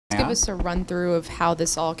us a run through of how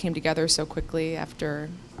this all came together so quickly after,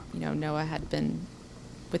 Noah had been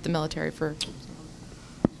with the military for?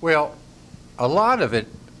 Well, a lot of it,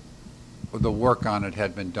 the work on it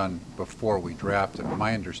had been done before we drafted.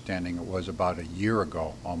 My understanding, it was about a year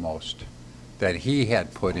ago almost that he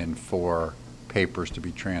had put in for papers to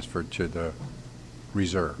be transferred to the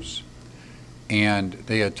reserves. And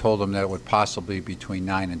they had told him that it would possibly be between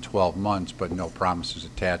 9 and 12 months, but no promises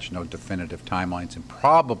attached, no definitive timelines. And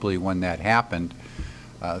probably when that happened,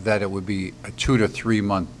 that it would be a 2 to 3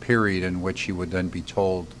 month period in which he would then be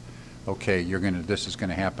told, okay, this is going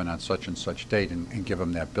to happen on such and such date, and give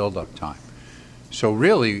him that build-up time. So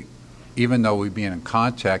really, even though we'd been in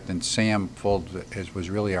contact, and Sam Fold was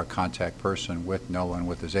really our contact person with Noah and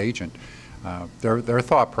with his agent, their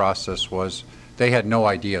thought process was they had no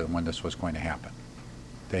idea when this was going to happen.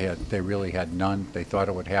 They really had none. They thought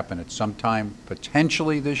it would happen at some time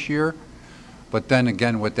potentially this year, but then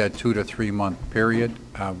again with that 2 to 3 month period,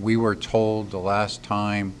 we were told the last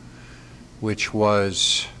time, which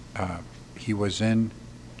was he was in,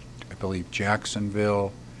 I believe,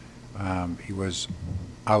 Jacksonville. He was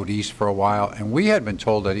out east for a while, and we had been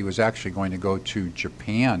told that he was actually going to go to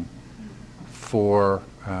Japan for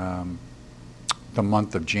the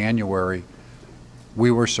month of January. We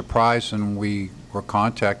were surprised, and we were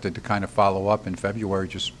contacted to kind of follow up in February,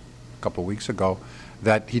 just a couple of weeks ago,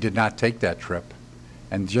 that he did not take that trip.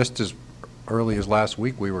 And just as early as last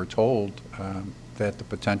week, we were told that the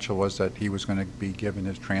potential was that he was going to be given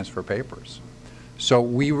his transfer papers. So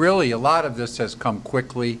we really, a lot of this has come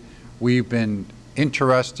quickly. We've been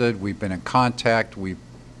interested, we've been in contact,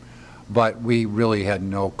 but we really had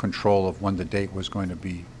no control of when the date was going to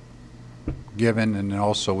be given, and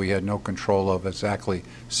also we had no control of exactly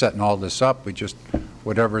setting all this up. We just,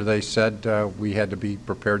 whatever they said, we had to be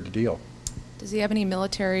prepared to deal. Does he have any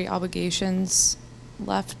military obligations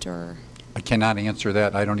left, or? I cannot answer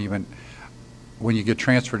that. I don't even, when you get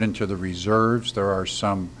transferred into the reserves, there are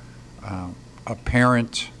some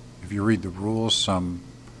apparent, if you read the rules, some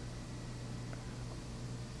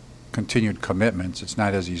continued commitments. It's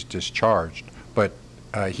not as he's discharged, but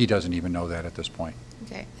he doesn't even know that at this point.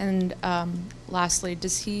 Okay, and lastly,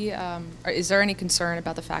 is there any concern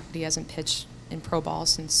about the fact that he hasn't pitched in pro ball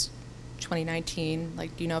since 2019?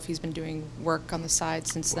 Like, do you know if he's been doing work on the side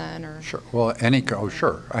since then, or? Sure. Well,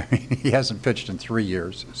 sure. I mean, he hasn't pitched in 3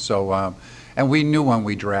 years. So, and we knew when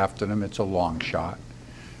we drafted him, it's a long shot.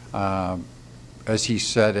 As he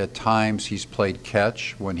said, at times he's played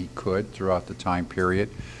catch when he could throughout the time period.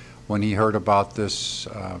 When he heard about this,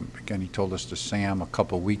 again, he told us to Sam a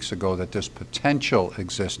couple of weeks ago that this potential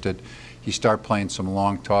existed. He started playing some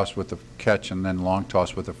long toss with the catch and then long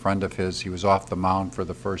toss with a friend of his. He was off the mound for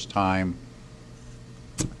the first time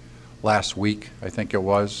last week, I think it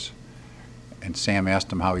was. And Sam asked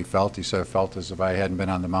him how he felt. He said, "I felt as if I hadn't been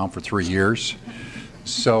on the mound for 3 years."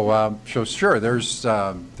 So sure, there's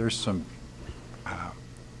some.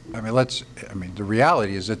 The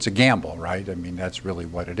reality is it's a gamble, right? I mean, that's really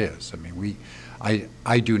what it is. I mean,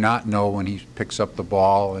 I do not know when he picks up the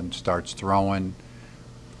ball and starts throwing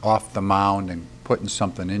off the mound and putting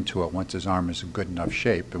something into it once his arm is in good enough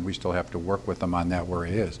shape, and we still have to work with him on that where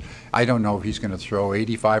he is. I don't know if he's going to throw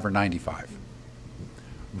 85 or 95,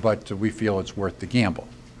 but we feel it's worth the gamble.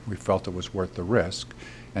 We felt it was worth the risk,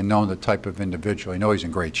 and knowing the type of individual, I know he's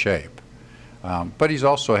in great shape. But he's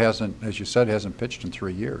also hasn't, as you said, hasn't pitched in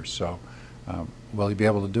 3 years. So will he be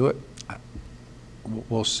able to do it?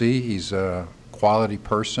 We'll see. He's a quality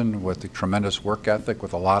person with a tremendous work ethic,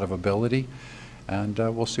 with a lot of ability, and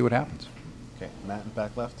we'll see what happens. Okay, Matt in the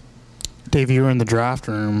back left. Dave, you were in the draft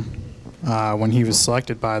room when he was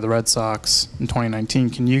selected by the Red Sox in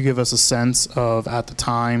 2019. Can you give us a sense of, at the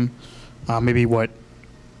time, maybe what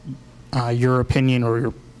your opinion or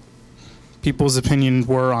your people's opinions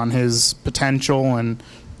were on his potential and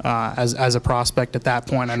as a prospect at that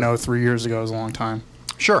point? I know 3 years ago was a long time.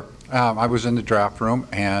 Sure. I was in the draft room,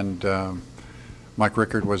 and Mike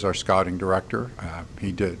Rickard was our scouting director.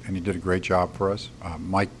 He did a great job for us.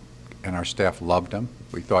 Mike and our staff loved him.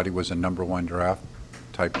 We thought he was a #1 draft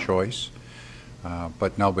type choice,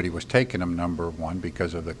 but nobody was taking him #1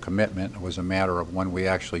 because of the commitment. It was a matter of when we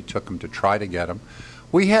actually took him to try to get him.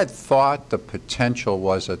 We had thought the potential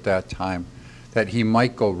was at that time that he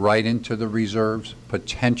might go right into the reserves,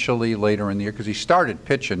 potentially later in the year, because he started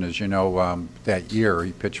pitching, as you know, that year.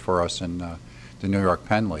 He pitched for us in the New York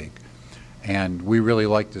Penn League. And we really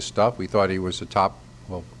liked his stuff. We thought he was a top,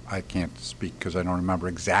 well, I can't speak because I don't remember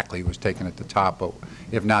exactly who was taken at the top, but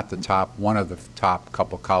if not the top, one of the top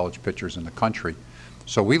couple college pitchers in the country.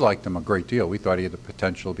 So we liked him a great deal. We thought he had the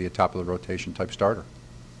potential to be a top of the rotation type starter.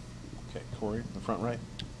 Okay, Corey, in the front right.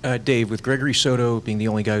 Dave, with Gregory Soto being the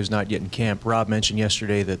only guy who's not yet in camp, Rob mentioned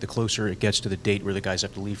yesterday that the closer it gets to the date where the guys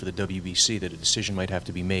have to leave for the WBC, that a decision might have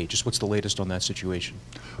to be made. Just what's the latest on that situation?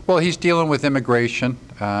 Well, he's dealing with immigration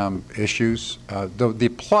issues.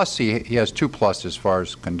 The plus, he has two pluses as far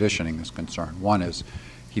as conditioning is concerned. One is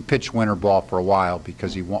he pitched winter ball for a while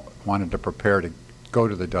because he wanted to prepare to go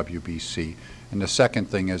to the WBC. And the second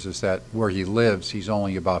thing is that where he lives, he's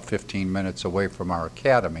only about 15 minutes away from our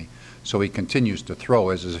academy. So he continues to throw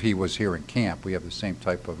as if he was here in camp. We have the same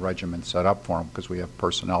type of regimen set up for him because we have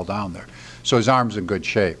personnel down there. So his arm's in good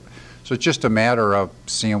shape. So it's just a matter of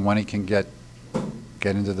seeing when he can get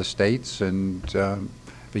into the States, and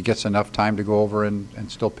if he gets enough time to go over and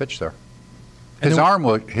still pitch there. His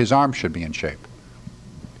arm should be in shape.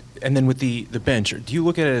 And then with the bench, do you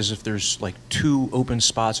look at it as if there's like two open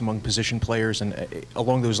spots among position players? And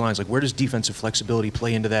along those lines, like where does defensive flexibility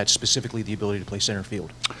play into that, specifically the ability to play center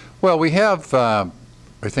field? Well, we have, I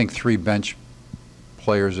think, 3 bench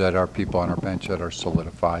players that are people on our bench that are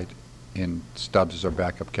solidified. In Stubbs as our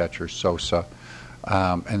backup catcher, Sosa,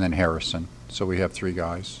 and then Harrison. So we have 3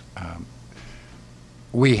 guys.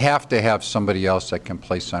 We have to have somebody else that can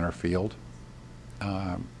play center field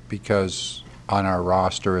because on our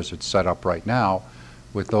roster as it's set up right now,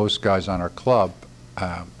 with those guys on our club,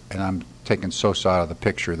 and I'm taking Sosa out of the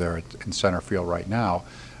picture there in center field right now.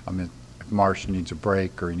 I mean, if Marsh needs a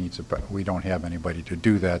break or we don't have anybody to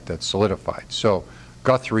do that that's solidified. So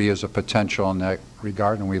Guthrie is a potential in that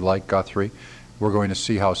regard, and we like Guthrie. We're going to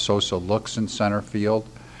see how Sosa looks in center field.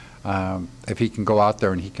 If he can go out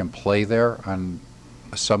there and he can play there on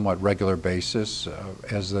a somewhat regular basis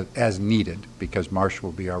as needed, because Marsh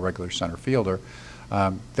will be our regular center fielder,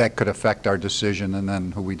 that could affect our decision and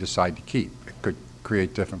then who we decide to keep. It could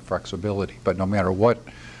create different flexibility. But no matter what,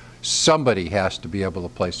 somebody has to be able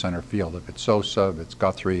to play center field. If it's Sosa, if it's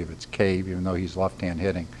Guthrie, if it's Cave, even though he's left-hand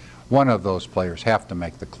hitting, one of those players have to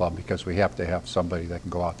make the club because we have to have somebody that can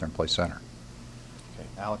go out there and play center. Okay,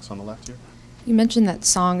 Alex on the left here. You mentioned that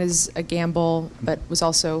Song is a gamble, but was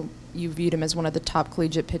also, you viewed him as one of the top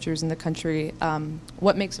collegiate pitchers in the country.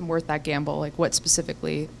 What makes him worth that gamble? Like, what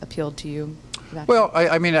specifically appealed to you? Well,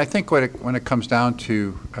 I mean, I think when it comes down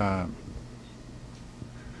to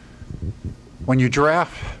when you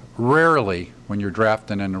draft, rarely when you're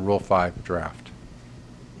drafting in a Rule 5 draft,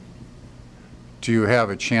 do you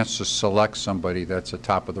have a chance to select somebody that's a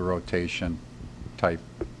top of the rotation type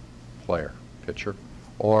player, pitcher,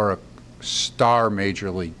 or a star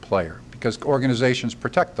major league player? Because organizations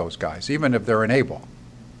protect those guys, even if they're unable.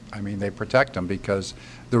 I mean, they protect them because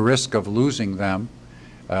the risk of losing them,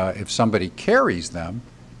 if somebody carries them,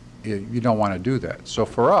 you don't want to do that. So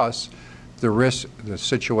for us, the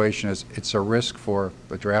situation is it's a risk for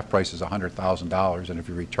the draft price is $100,000, and if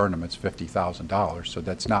you return them, it's $50,000. So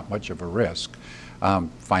that's not much of a risk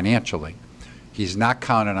financially. He's not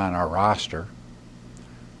counted on our roster,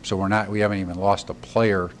 so we haven't even lost a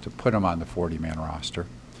player to put him on the 40-man roster.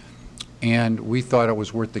 And we thought it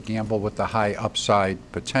was worth the gamble with the high upside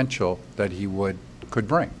potential that he could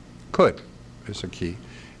bring. Could is a key.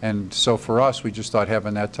 And so for us, we just thought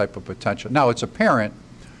having that type of potential. Now, it's apparent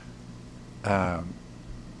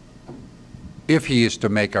if he is to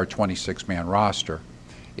make our 26-man roster,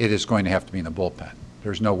 it is going to have to be in the bullpen.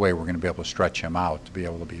 There's no way we're going to be able to stretch him out to be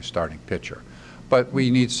able to be a starting pitcher. But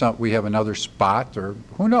we have another spot, or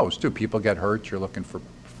who knows, too. People get hurt. You're looking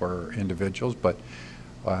for individuals. But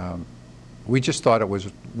we just thought it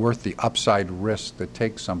was worth the upside risk to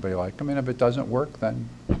take somebody like him. And if it doesn't work, then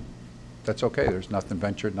that's okay. There's nothing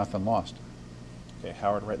ventured, nothing lost. Okay,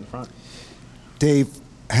 Howard right in the front. Dave,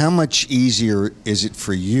 how much easier is it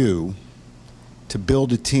for you to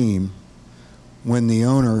build a team when the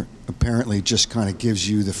owner apparently just kind of gives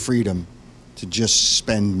you the freedom to just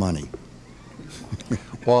spend money?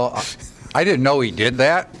 Well, I didn't know he did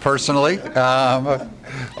that personally,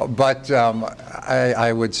 but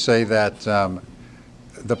I would say that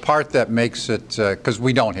the part that makes it, because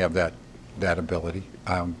we don't have that ability.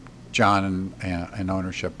 John and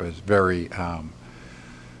ownership is very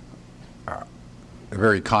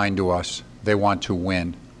kind to us. They want to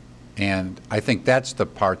win, and I think that's the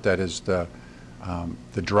part that is the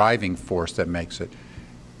driving force that makes it.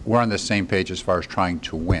 We're on the same page as far as trying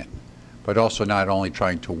to win, but also not only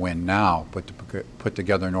trying to win now, but to put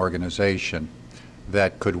together an organization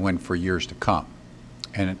that could win for years to come.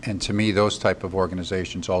 And to me, those type of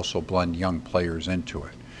organizations also blend young players into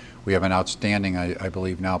it. We have an outstanding, I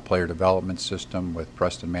believe now, player development system with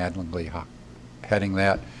Preston Mattingly heading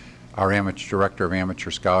that. Our director of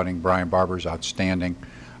amateur scouting, Brian Barber, is outstanding.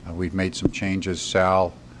 We've made some changes.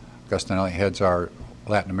 Sal Gustinelli heads our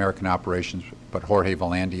Latin American operations, but Jorge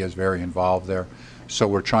Volandia is very involved there. So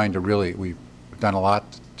we're trying to really, we've done a lot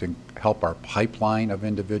to help our pipeline of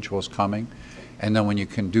individuals coming. And then when you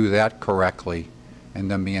can do that correctly and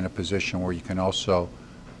then be in a position where you can also,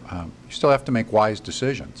 you still have to make wise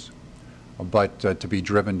decisions. But to be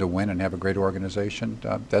driven to win and have a great organization,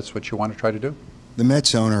 that's what you want to try to do. The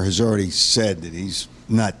Mets owner has already said that he's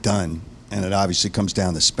not done, and it obviously comes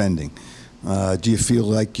down to spending. Do you feel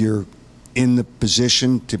like you're in the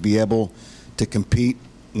position to be able to compete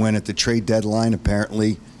when at the trade deadline,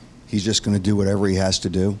 apparently, he's just going to do whatever he has to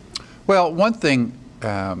do? Well, one thing,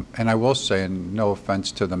 and I will say, and no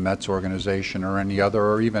offense to the Mets organization or any other,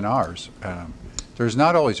 or even ours, there's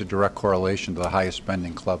not always a direct correlation to the highest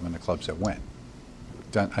spending club and the clubs that win.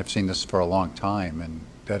 I've seen this for a long time, and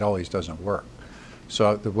that always doesn't work.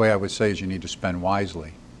 So the way I would say is you need to spend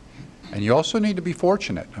wisely. And you also need to be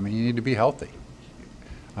fortunate. I mean, you need to be healthy.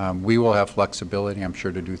 We will have flexibility, I'm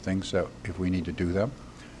sure, to do things that if we need to do them.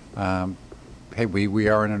 Hey, we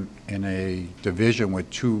are in a division with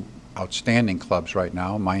two outstanding clubs right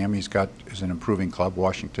now. Miami's is an improving club.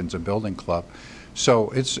 Washington's a building club. So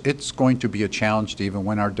it's going to be a challenge to even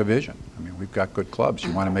win our division. I mean, we've got good clubs.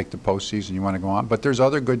 You want to make the postseason, you want to go on. But there's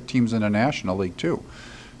other good teams in the National League, too.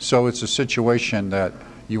 So it's a situation that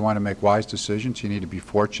you want to make wise decisions. You need to be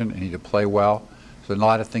fortunate. You need to play well. So a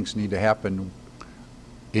lot of things need to happen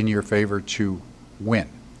in your favor to win.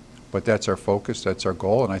 But that's our focus. That's our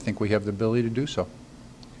goal. And I think we have the ability to do so.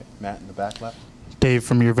 Okay. Matt in the back left. Dave,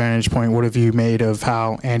 from your vantage point, what have you made of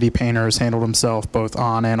how Andy Painter has handled himself both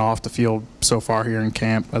on and off the field so far here in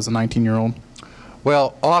camp as a 19-year-old?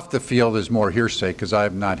 Well, off the field is more hearsay because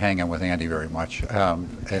I'm not hanging with Andy very much, and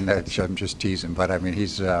that's, I'm just teasing. But I mean,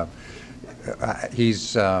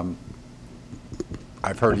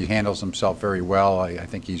 I've heard he handles himself very well. I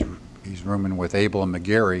think he's rooming with Abel and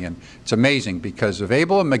McGarry, and it's amazing because if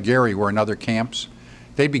Abel and McGarry were in other camps,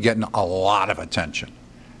 they'd be getting a lot of attention.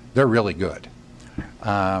 They're really good.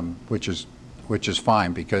 Which is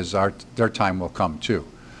fine because their time will come too.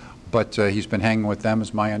 But he's been hanging with them,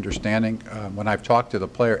 is my understanding. When I've talked to the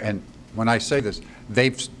player, and when I say this,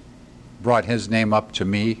 they've brought his name up to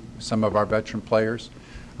me, some of our veteran players.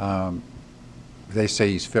 They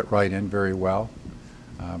say he's fit right in very well.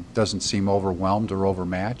 Doesn't seem overwhelmed or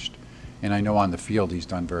overmatched. And I know on the field he's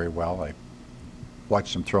done very well. I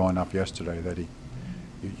watched him throwing up yesterday that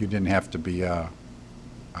you didn't have to be a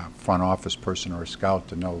front office person or a scout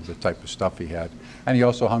to know the type of stuff he had. And he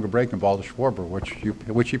also hung a breaking ball to Schwarber,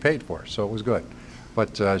 which he paid for, so it was good.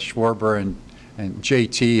 But Schwarber and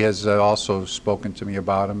JT has also spoken to me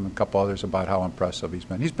about him, and a couple others about how impressive he's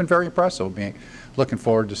been. He's been very impressive. Looking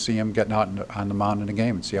forward to see him getting out on the mound in the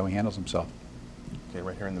game and see how he handles himself. Okay,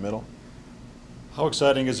 right here in the middle. How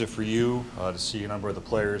exciting is it for you to see a number of the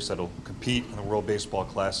players that will compete in the World Baseball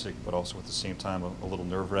Classic, but also at the same time a little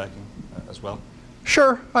nerve-wracking as well?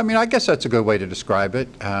 Sure. I mean, I guess that's a good way to describe it.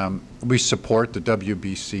 We support the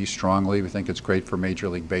WBC strongly. We think it's great for Major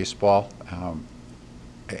League Baseball.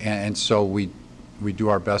 And so we do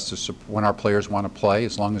our best to support when our players want to play.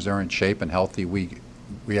 As long as they're in shape and healthy, we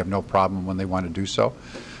have no problem when they want to do so.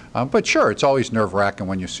 But sure, it's always nerve-wracking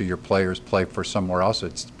when you see your players play for somewhere else.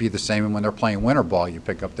 It's be the same when they're playing winter ball. You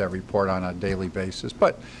pick up that report on a daily basis.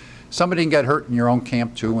 But somebody can get hurt in your own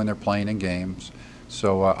camp, too, when they're playing in games.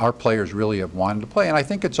 So our players really have wanted to play, and I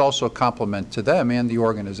think it's also a compliment to them and the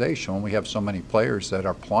organization when we have so many players that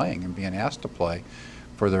are playing and being asked to play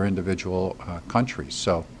for their individual countries.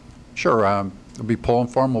 So sure, we'll be pulling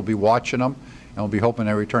for them, we'll be watching them, and we'll be hoping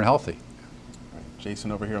they return healthy. All right, Jason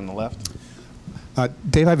over here on the left.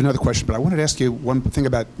 Dave, I have another question, but I wanted to ask you one thing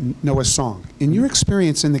about Noah's song. In your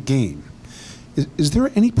experience in the game, is there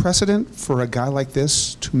any precedent for a guy like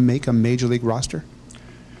this to make a Major League roster?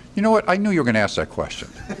 You know what? I knew you were going to ask that question.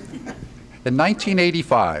 In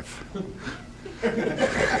 1985,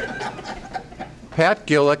 Pat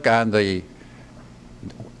Gillick on the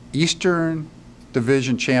Eastern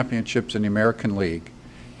Division Championships in the American League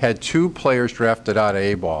had two players drafted out of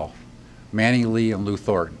A-ball, Manny Lee and Lou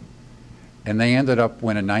Thornton. And they ended up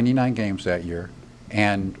winning 99 games that year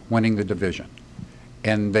and winning the division.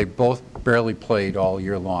 And they both barely played all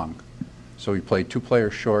year long. So we played two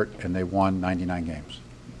players short, and they won 99 games.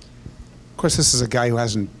 Of course, this is a guy who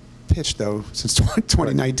hasn't pitched, though, since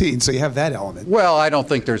 2019, so you have that element. Well, I don't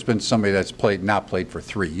think there's been somebody that's not played for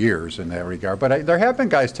 3 years in that regard. But there have been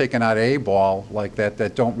guys taken out of A-ball like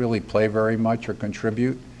that don't really play very much or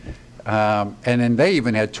contribute. And then they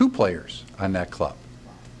even had two players on that club.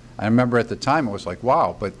 I remember at the time it was like,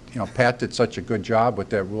 wow, but you know, Pat did such a good job with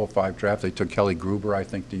that Rule 5 draft. They took Kelly Gruber, I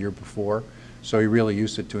think, the year before. So he really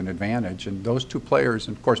used it to an advantage. And those two players,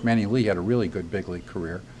 and of course Manny Lee had a really good big league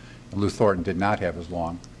career. And Lou Thornton did not have as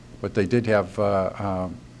long But they did have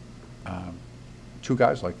two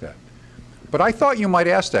guys like that. But I thought you might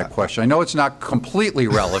ask that question. I know it's not completely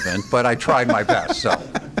relevant, but I tried my best. So.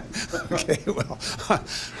 Okay, well,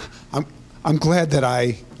 I'm glad that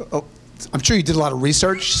I'm sure you did a lot of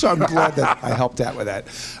research, so I'm glad that I helped out with that.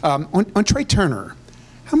 On Trey Turner,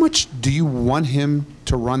 how much do you want him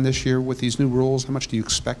to run this year with these new rules? How much do you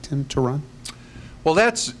expect him to run? Well,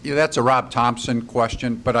 that's a Rob Thompson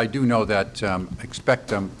question, but I do know that expect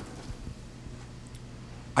him.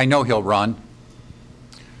 I know he'll run.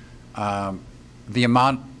 The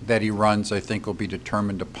amount that he runs, I think, will be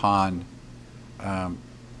determined upon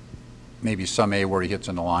maybe some A where he hits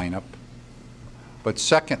in the lineup. But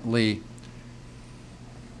secondly,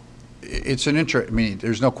 it's an I mean,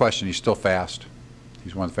 there's no question he's still fast.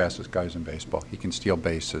 He's one of the fastest guys in baseball. He can steal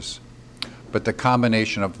bases. But the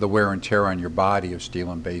combination of the wear and tear on your body of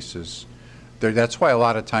stealing bases, that's why a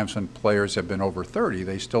lot of times when players have been over 30,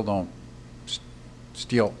 they still don't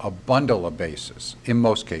steal a bundle of bases in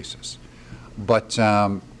most cases. But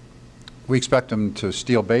we expect him to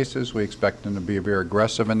steal bases. We expect him to be very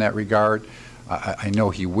aggressive in that regard. I know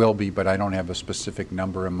he will be, but I don't have a specific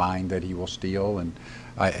number in mind that he will steal. And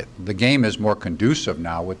the game is more conducive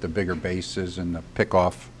now with the bigger bases and the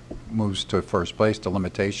pickoff moves to first place, the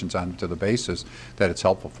limitations on to the bases, that it's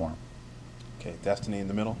helpful for him. Okay, Destiny in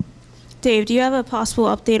the middle. Dave, do you have a possible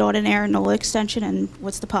update on an Aaron Nola extension, and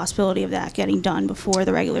what's the possibility of that getting done before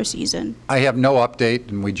the regular season? I have no update,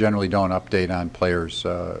 and we generally don't update on players'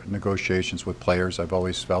 negotiations with players. I've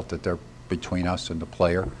always felt that they're between us and the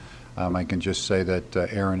player. I can just say that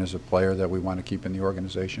Aaron is a player that we want to keep in the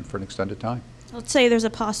organization for an extended time. Let's say there's a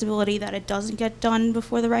possibility that it doesn't get done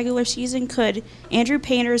before the regular season. Could Andrew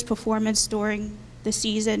Painter's performance during the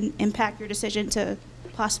season impact your decision to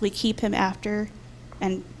possibly keep him after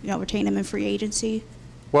and retain him in free agency?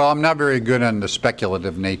 Well, I'm not very good on the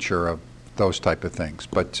speculative nature of those type of things,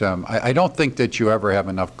 but I don't think that you ever have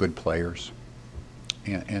enough good players.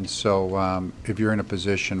 And so if you're in a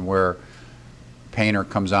position where Painter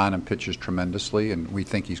comes on and pitches tremendously, and we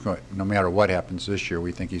think he's going, no matter what happens this year,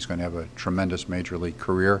 we think he's going to have a tremendous major league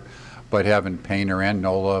career. But having Painter and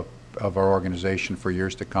Nola of our organization for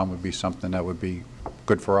years to come would be something that would be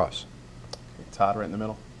good for us. Okay, Todd, right in the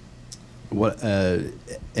middle. What?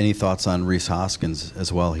 Any thoughts on Rhys Hoskins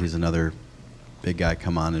as well? He's another big guy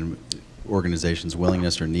come on, and organization's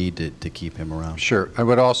willingness or need to keep him around. Sure. I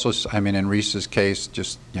would also, I mean, in Rhys's case,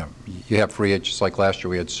 just, you have free agents like last year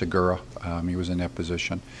we had Segura. He was in that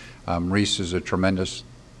position. Rhys is a tremendous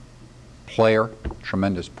player,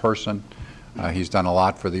 tremendous person. He's done a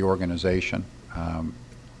lot for the organization.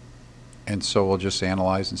 And so we'll just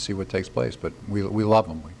analyze and see what takes place. But we love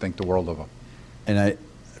him. We think the world of him. And I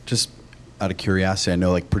just, out of curiosity, I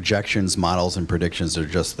know like projections, models, and predictions are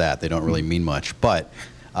just that. They don't really mean much. But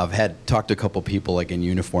I've talked to a couple people like in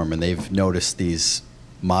uniform, and they've noticed these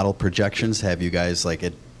model projections have you guys like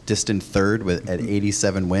at distant third at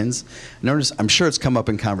 87 wins. I'm sure it's come up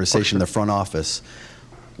in conversation in the front office.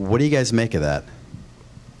 What do you guys make of that?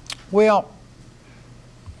 Well,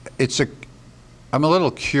 I'm a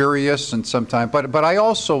little curious and sometimes, but I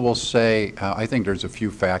also will say I think there's a few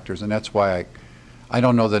factors, and that's why I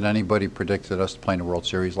don't know that anybody predicted us playing the World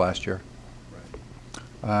Series last year.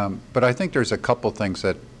 But I think there's a couple things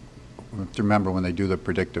that, remember when they do the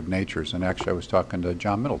predictive natures, and actually I was talking to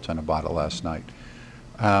John Middleton about it last night.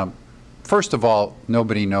 First of all,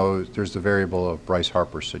 nobody knows, there's the variable of Bryce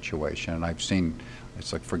Harper's situation, and I've seen,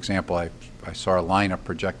 it's like, for example, I saw a lineup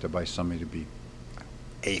projected by somebody to be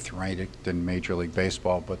 8th ranked in Major League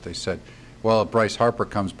Baseball, but they said, well, if Bryce Harper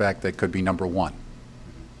comes back, they could be number 1.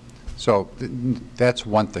 So that's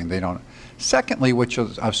one thing they don't. Secondly, which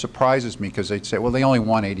surprises me, because they'd say, well, they only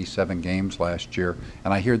won 87 games last year,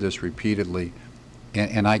 and I hear this repeatedly,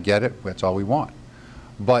 and I get it, that's all we want.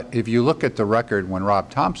 But if you look at the record when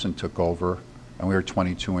Rob Thompson took over, and we were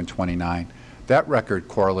 22 and 29, that record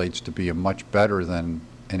correlates to be a much better than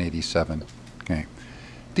an 87 game.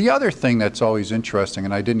 The other thing that's always interesting,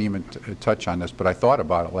 and I didn't even touch on this, but I thought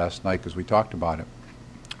about it last night because we talked about it.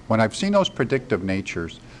 When I've seen those predictive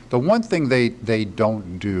natures, the one thing they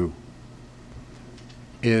don't do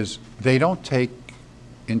is they don't take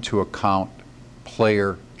into account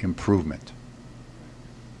player improvement.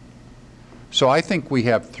 So I think we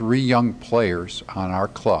have 3 young players on our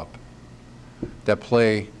club that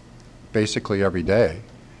play basically every day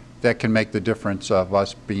that can make the difference of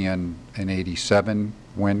us being an 87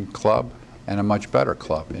 win club and a much better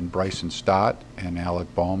club in Bryson Stott and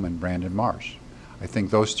Alec Boehm and Brandon Marsh. I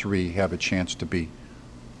think those 3 have a chance to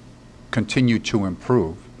continue to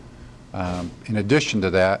improve. In addition to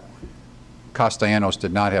that, Castellanos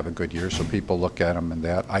did not have a good year, so people look at him and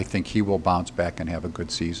that. I think he will bounce back and have a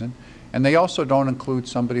good season. And they also don't include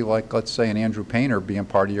somebody like, let's say, an Andrew Painter being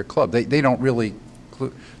part of your club. They don't really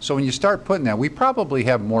include. So when you start putting that, we probably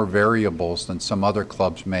have more variables than some other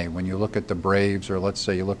clubs may. When you look at the Braves, or let's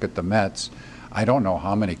say you look at the Mets, I don't know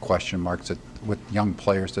how many question marks with young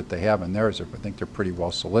players that they have in theirs. I think they're pretty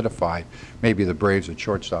well solidified. Maybe the Braves at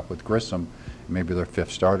shortstop with Grissom, maybe their 5th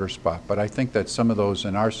starter spot. But I think that some of those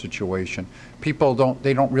in our situation, people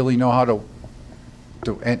don't really know how to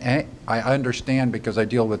do. And I understand, because I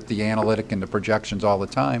deal with the analytic and the projections all the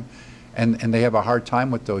time, and they have a hard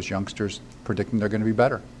time with those youngsters predicting they're going to be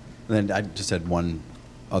better. And then I just had one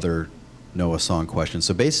other Noah Song question.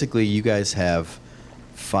 So basically, you guys have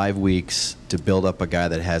 5 weeks to build up a guy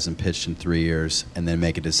that hasn't pitched in 3 years and then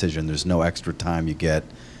make a decision. There's no extra time you get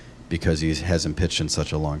because he hasn't pitched in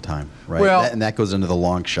such a long time, right? Well, and that goes into the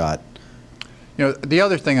long shot. You know, the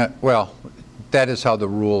other thing, well, that is how the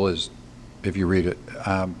rule is, if you read it.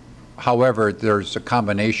 However, there's a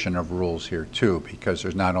combination of rules here, too, because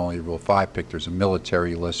there's not only Rule 5 pick, there's a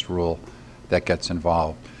military list rule that gets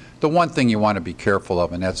involved. The one thing you want to be careful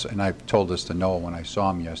of, and I've told this to Noah when I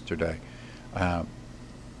saw him yesterday,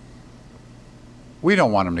 we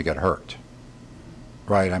don't want him to get hurt,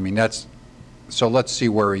 right? I mean, so let's see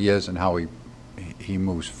where he is and how he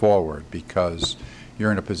moves forward, because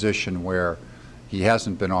you're in a position where he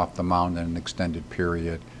hasn't been off the mound in an extended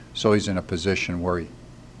period, so he's in a position where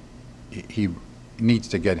he needs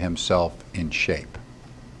to get himself in shape.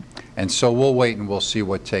 And so we'll wait and we'll see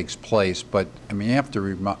what takes place. But, I mean, you have to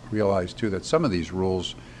realize, too, that some of these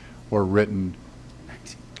rules were written,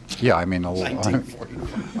 yeah, I mean,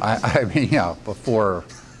 I mean, yeah, before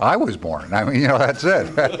I was born. I mean, you know, that's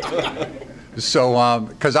it. So,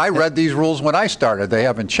 because I read these rules when I started, they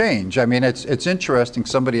haven't changed. I mean, it's interesting.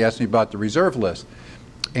 Somebody asked me about the reserve list,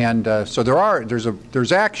 and so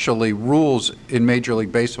there's actually rules in Major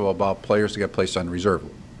League Baseball about players to get placed on reserve,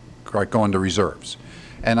 right, going to reserves.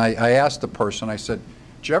 And I asked the person, I said,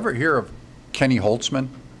 "Did you ever hear of Kenny Holtzman?"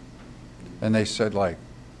 And they said, like,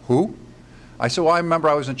 "Who?" I said, "Well, I remember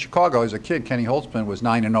I was in Chicago as a kid. Kenny Holtzman was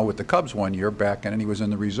 9-0 with the Cubs one year back, and he was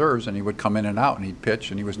in the reserves, and he would come in and out, and he'd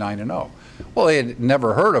pitch, and he was 9-0. Well, they had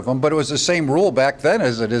never heard of him, but it was the same rule back then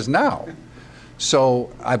as it is now.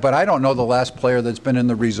 So, but I don't know the last player that's been in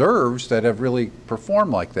the reserves that have really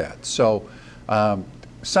performed like that. So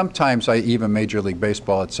sometimes even Major League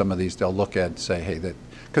Baseball at some of these, they'll look at and say, hey, that,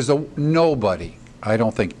 because nobody, I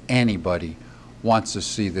don't think anybody wants to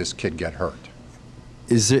see this kid get hurt.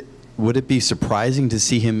 Would it be surprising to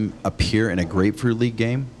see him appear in a Grapefruit League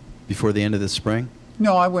game before the end of the spring?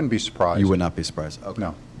 No, I wouldn't be surprised. You would not be surprised? Okay.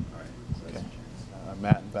 No. Okay.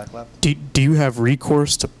 Matt, in back left. Do you have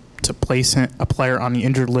recourse to place a player on the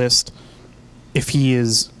injured list if he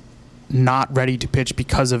is not ready to pitch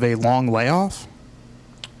because of a long layoff?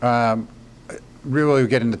 Really, we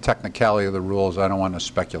get into technicality of the rules. I don't want to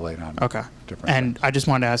speculate on. Okay. Different And things. I just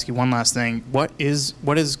wanted to ask you one last thing. What is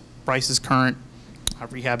Bryce's current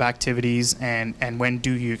rehab activities, and when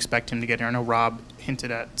do you expect him to get here? I know Rob hinted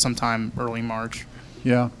at sometime early March.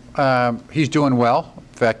 Yeah, he's doing well.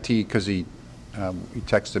 In fact, because he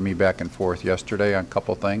texted me back and forth yesterday on a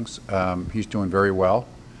couple things. He's doing very well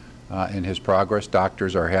in his progress.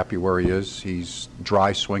 Doctors are happy where he is. He's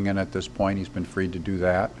dry swinging at this point. He's been free to do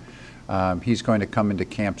that. He's going to come into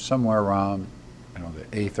camp somewhere around,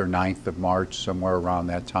 the 8th or 9th of March, somewhere around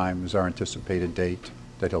that time is our anticipated date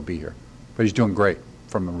that he'll be here. But he's doing great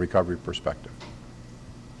from a recovery perspective.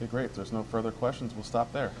 Okay, great. If there's no further questions, we'll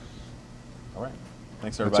stop there. All right.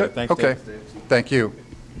 Thanks, That's everybody. it? Thanks, Okay. Dave. Thank you.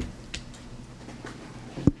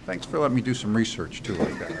 Thanks for letting me do some research, too,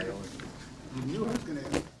 like that. You knew I was going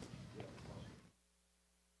to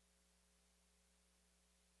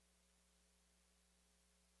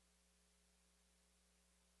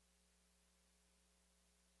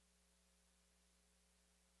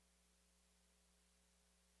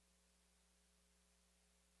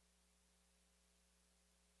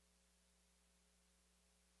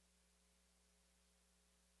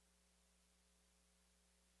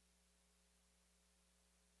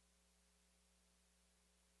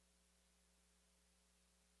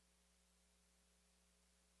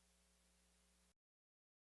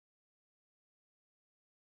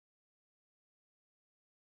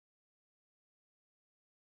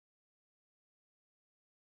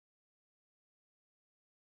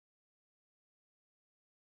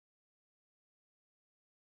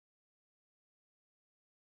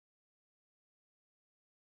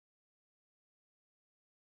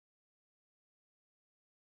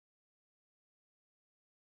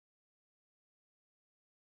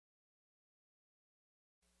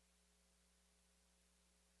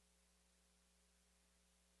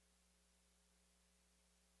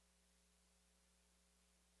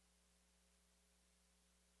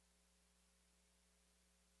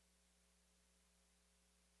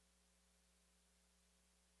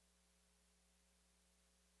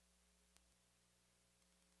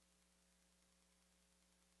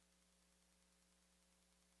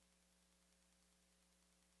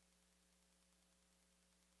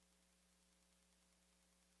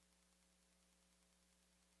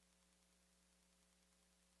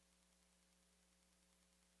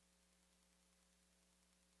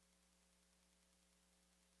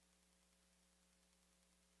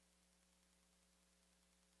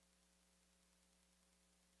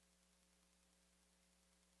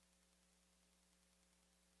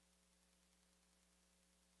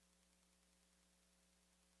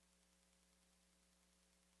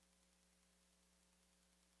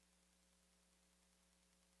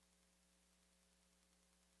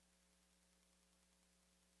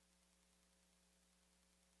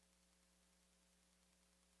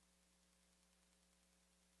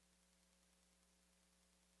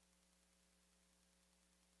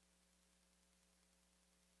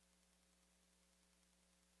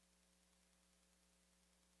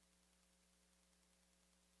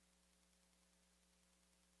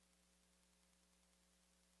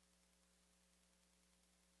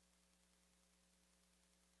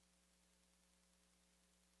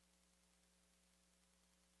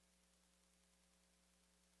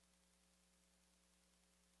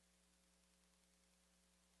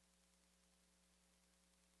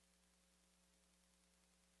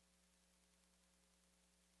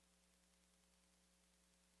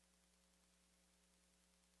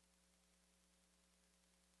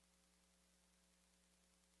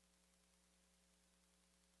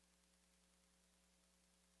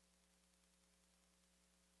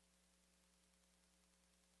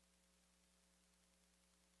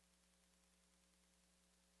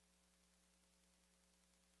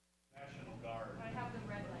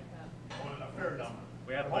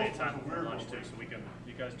have plenty of time before lunch too, so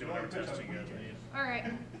you guys do whatever testing you guys need. All right.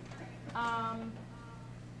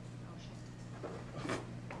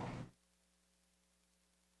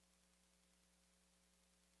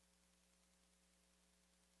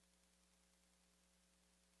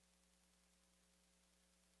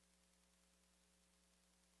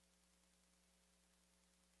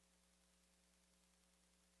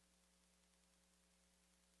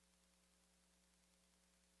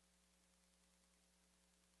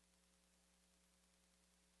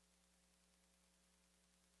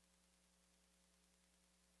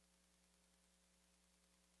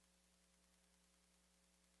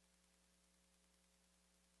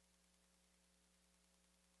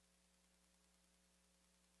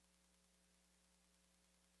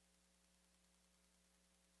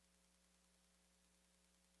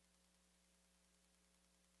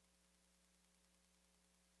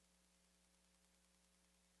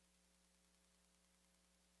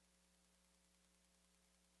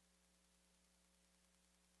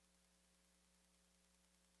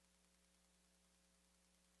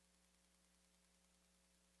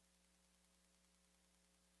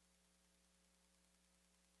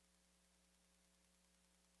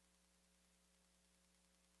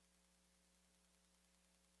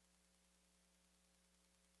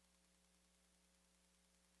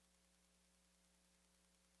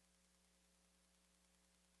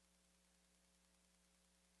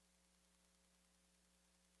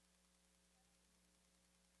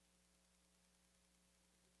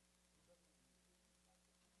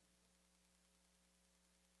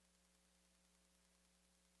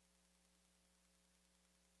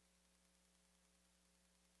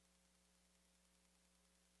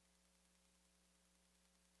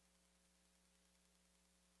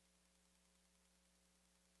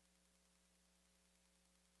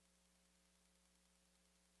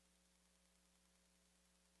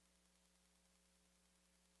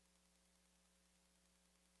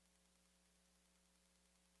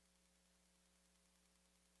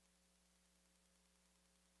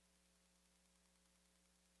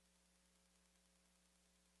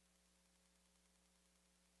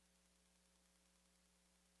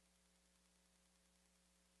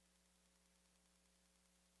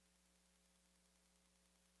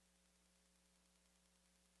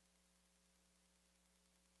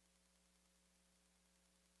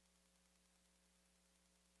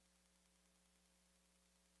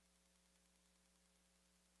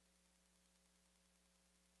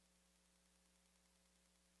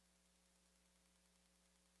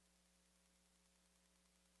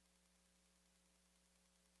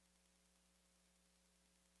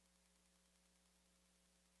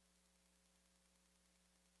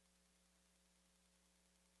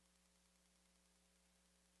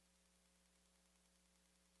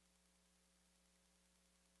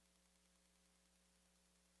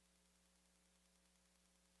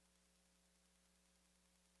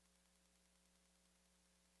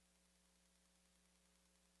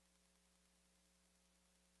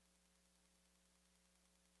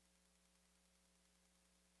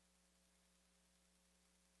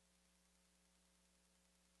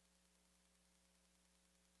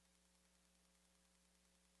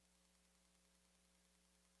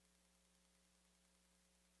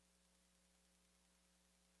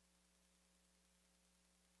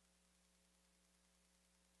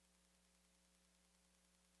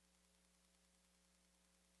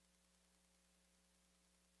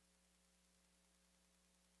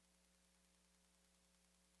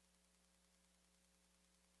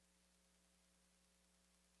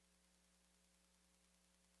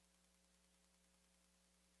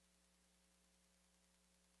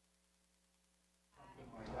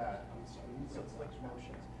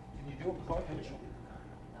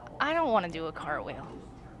 I don't want to do a cartwheel.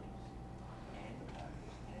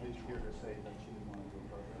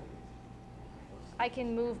 I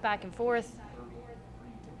can move back and forth.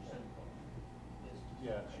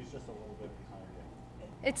 Yeah, she's just a little bit behind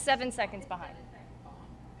you. It's 7 seconds behind.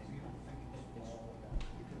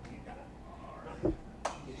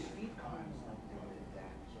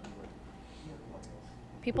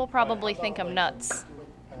 People probably think I'm nuts.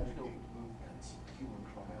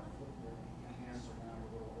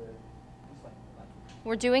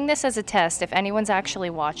 We're doing this as a test. If anyone's actually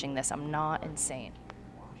watching this, I'm not insane.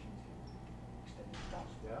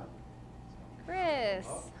 Chris,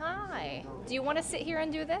 hi. Do you want to sit here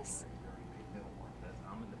and do this?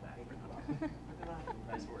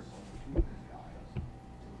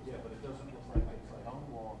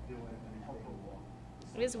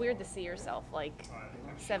 It is weird to see yourself like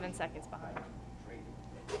 7 seconds behind. I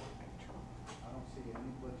don't see any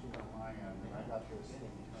glitching on my end, and I got this